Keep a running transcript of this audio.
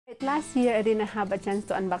last year I didn't have a chance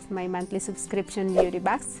to unbox my monthly subscription beauty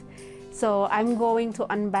box. So I'm going to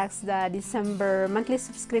unbox the December monthly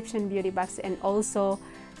subscription beauty box and also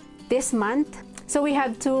this month. So we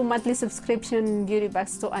have two monthly subscription beauty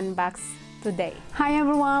box to unbox today. Hi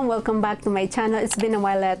everyone, welcome back to my channel. It's been a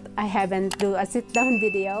while that I haven't do a sit down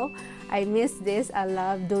video. I miss this. I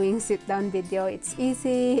love doing sit down video. It's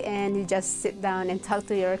easy and you just sit down and talk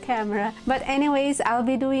to your camera. But anyways, I'll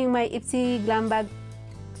be doing my Ipsy Glam bag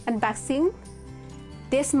unboxing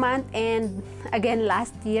this month and again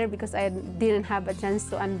last year because I didn't have a chance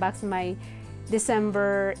to unbox my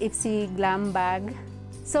December Ipsy Glam bag.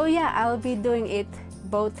 So yeah, I'll be doing it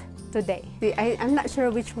both today. I'm not sure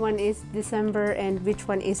which one is December and which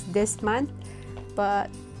one is this month, but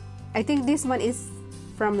I think this one is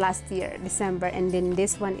from last year, December, and then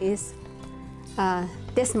this one is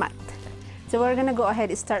this month. So we're gonna go ahead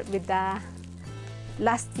and start with the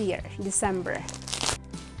last year, December.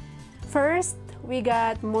 First, we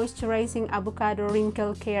got moisturizing avocado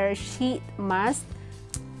wrinkle care sheet mask,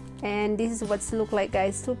 and this is what's look like,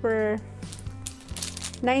 guys. Super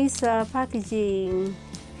nice packaging.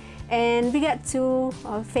 And we got two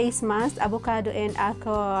face masks, avocado and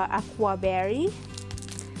aqua berry.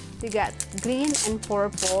 We got green and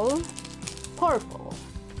purple,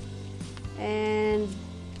 and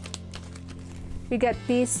we got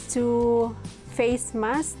these two face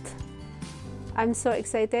masks. I'm so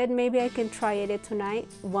excited. Maybe I can try it tonight.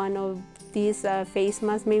 One of these face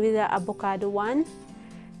masks, maybe the avocado one.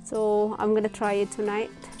 So I'm gonna try it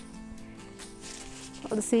tonight.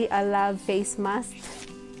 Let's see. I love face masks.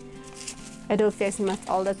 I do face masks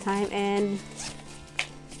all the time, and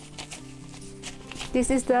this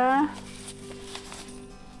is the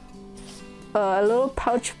little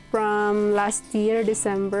pouch from last year,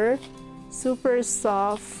 December. Super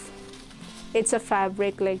soft. It's a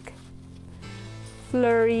fabric, like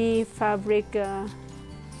flurry fabric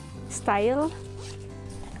style.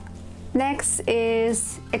 Next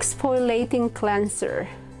is exfoliating cleanser.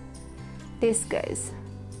 This, guys.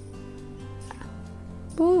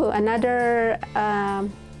 Ooh, another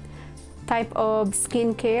type of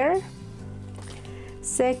skincare.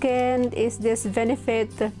 Second is this Benefit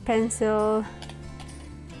pencil.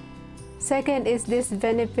 Second is this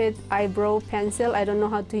Benefit eyebrow pencil. I don't know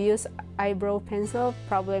how to use eyebrow pencil.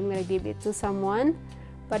 Probably I'm gonna give it to someone.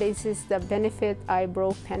 But this is the Benefit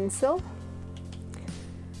eyebrow pencil.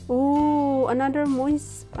 Ooh, another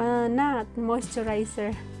not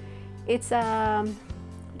moisturizer. It's what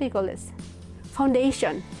do you call this?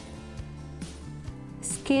 Foundation.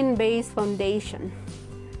 Skin-based foundation.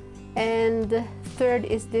 And third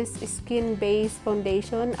is this skin-based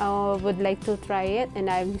foundation. I would like to try it, and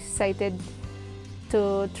I'm excited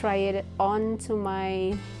to try it onto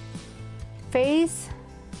my face.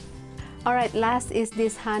 Alright, last is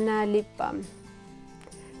this Hana lip balm.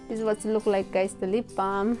 This is what it look like, guys, the lip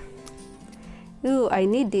balm. Ooh, I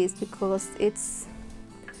need this because it's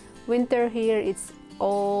winter here. It's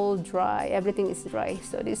all dry. Everything is dry.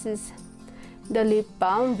 So this is the lip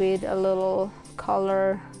balm with a little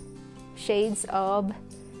color shades of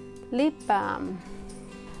lip balm.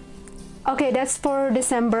 Okay, that's for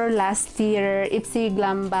December last year Ipsy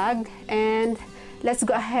Glam bag, and let's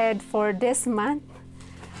go ahead for this month.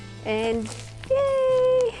 And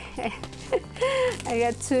yay! I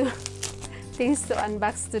got two things to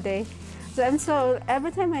unbox today. So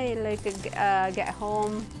every time I get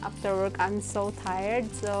home after work, I'm so tired.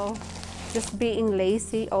 So just being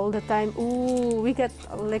lazy all the time. Ooh, we got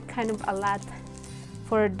like kind of a lot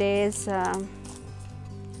for this a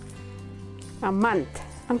month.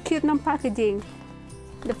 Ang cute ng packaging.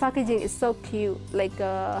 The packaging is so cute, like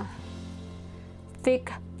a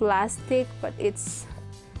thick plastic, but it's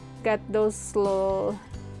got those little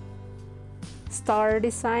star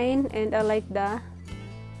design, and I like the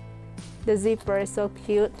zipper, so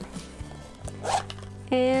cute.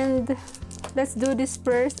 And let's do this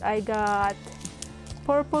first. I got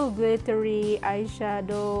purple glittery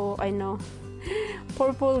eyeshadow. I know.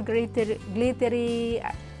 Purple glittery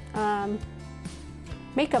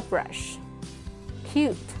makeup brush.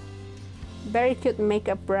 Cute. Very cute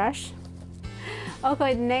makeup brush.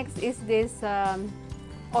 Okay, next is this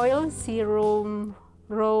oil serum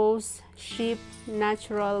rose sheep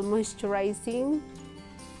natural moisturizing.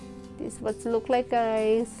 This is what it look like,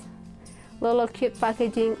 guys. Little cute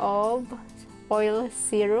packaging of oil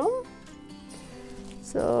serum.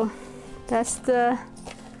 So that's the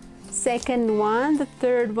second one. The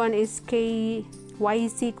third one is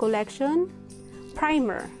KYC collection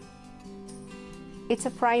primer. It's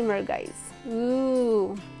a primer, guys.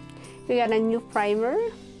 Ooh, we got a new primer.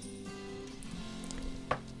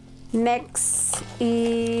 Next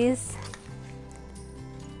is,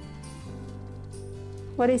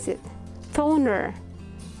 what is it? Toner,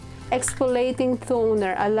 exfoliating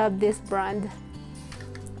toner. I love this brand.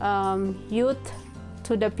 Youth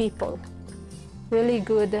to the people, really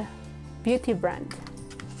good beauty brand.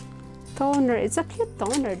 Toner, it's a cute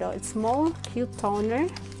toner though. It's small, cute toner.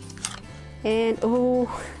 And oh,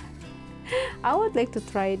 I would like to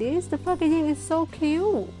try this. The packaging is so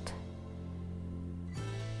cute.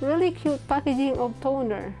 Really cute packaging of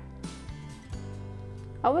toner.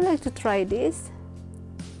 I would like to try this.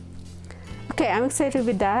 Okay, I'm excited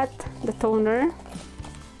with that, the toner.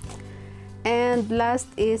 And last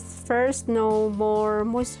is First No More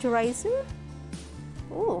moisturizer.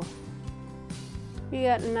 Oh, we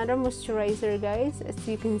got another moisturizer, guys, as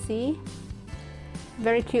you can see.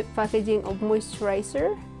 Very cute packaging of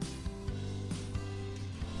moisturizer.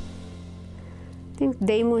 I think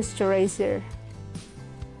day moisturizer.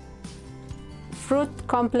 Fruit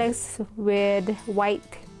complex with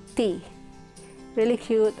white tea. Really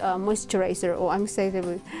cute moisturizer. Oh, I'm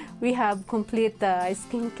excited. We have complete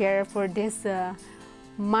skincare for this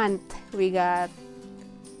month. We got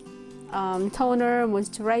toner,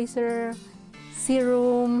 moisturizer,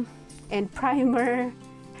 serum, and primer.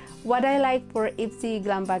 What I like for Ipsy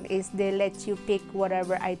Glam bag is they let you pick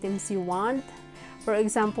whatever items you want. For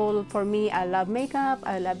example, for me, I love makeup,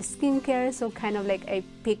 I love skincare, so kind of like I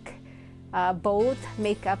pick both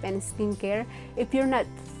makeup and skincare. If you're not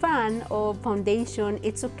fan of foundation,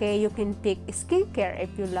 it's okay, you can pick skincare. If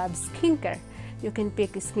you love skincare, you can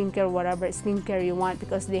pick skincare, whatever skincare you want,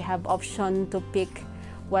 because they have option to pick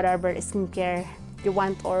whatever skincare you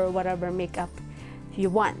want or whatever makeup you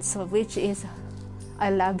want. So which is, I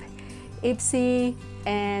love Ipsy,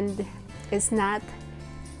 and it's not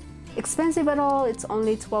expensive at all. It's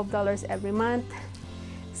only $12 every month.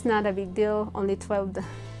 It's not a big deal. Only $12.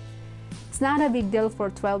 It's not a big deal for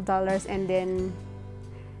 $12, and then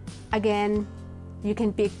again, you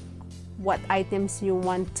can pick what items you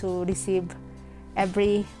want to receive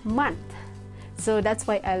every month. So that's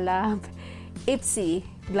why I love Ipsy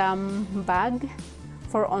Glam bag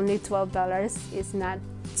for only $12. It's not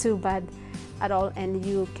too bad at all, and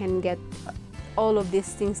you can get all of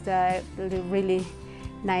these things that really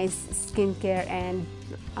nice skincare and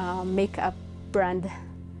makeup brand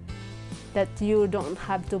that you don't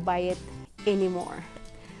have to buy it anymore.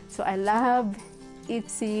 So I love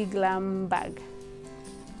Ipsy Glam bag.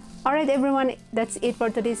 Alright everyone, that's it for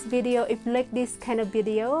today's video. If you like this kind of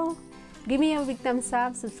video, give me a big thumbs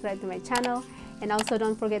up, subscribe to my channel, and also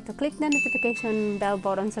don't forget to click the notification bell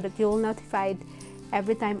button so that you'll be notified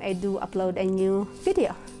every time I do upload a new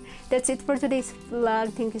video. That's it for today's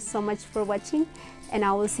vlog. Thank you so much for watching, and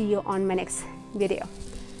I will see you on my next video.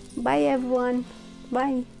 Bye everyone.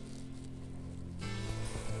 Bye.